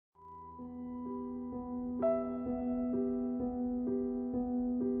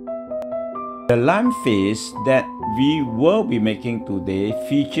The lime fizz that we will be making today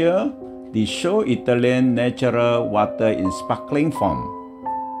feature the show Italian natural water in sparkling form.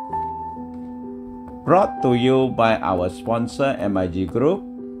 Brought to you by our sponsor MIG Group.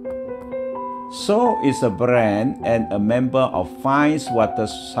 So is a brand and a member of Fizz Water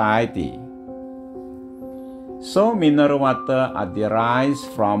Society. So mineral water are derived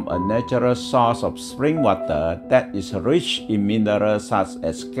from a natural source of spring water that is rich in minerals such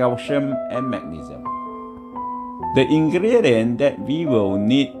as calcium and magnesium. The ingredients that we will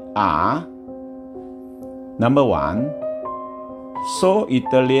need are: number 1, So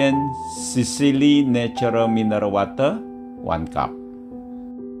Italian Sicily natural mineral water, 1 cup.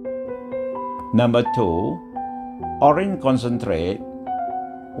 Number 2, orange concentrate,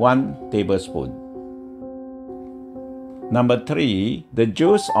 1 tablespoon. Number 3, the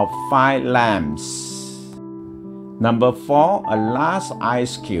juice of 5 limes. Number 4, a large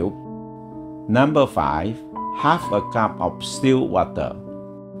ice cube. Number 5, half a cup of still water.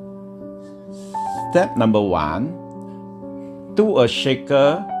 Step number 1, to a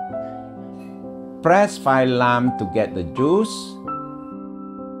shaker, press 5 limes to get the juice.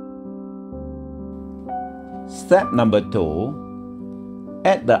 Step number 2,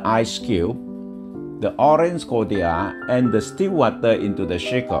 add the ice cube, the orange cordial, and the still water into the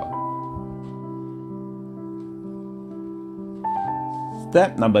shaker.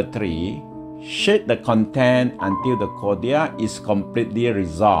 Step number 3, shake the content until the cordial is completely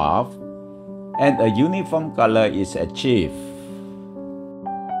resolved and a uniform color is achieved.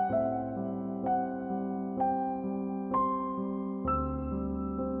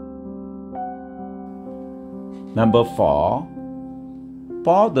 Number 4,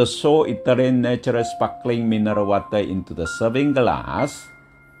 pour the So Italian natural sparkling mineral water into the serving glass.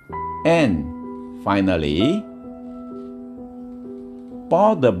 And finally,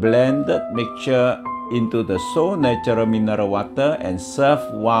 pour the blended mixture into the So natural mineral water and serve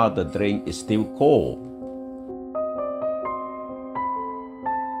while the drink is still cold.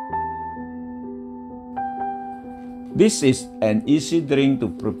 This is an easy drink to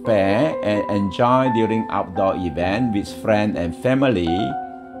prepare and enjoy during outdoor events with friends and family,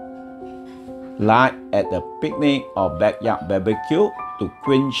 like at a picnic or backyard barbecue, to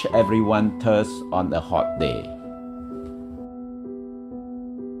quench everyone's thirst on a hot day.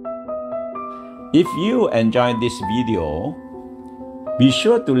 If you enjoyed this video, be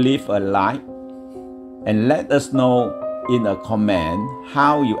sure to leave a like and let us know in a comment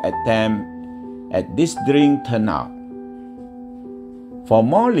how you attempt at this drink turn out. For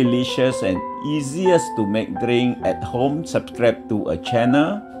more delicious and easiest to make drink at home, subscribe to a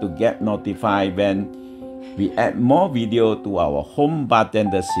channel to get notified when we add more video to our home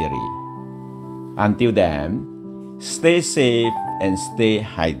bartender series. Until then, stay safe and stay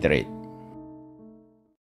hydrated.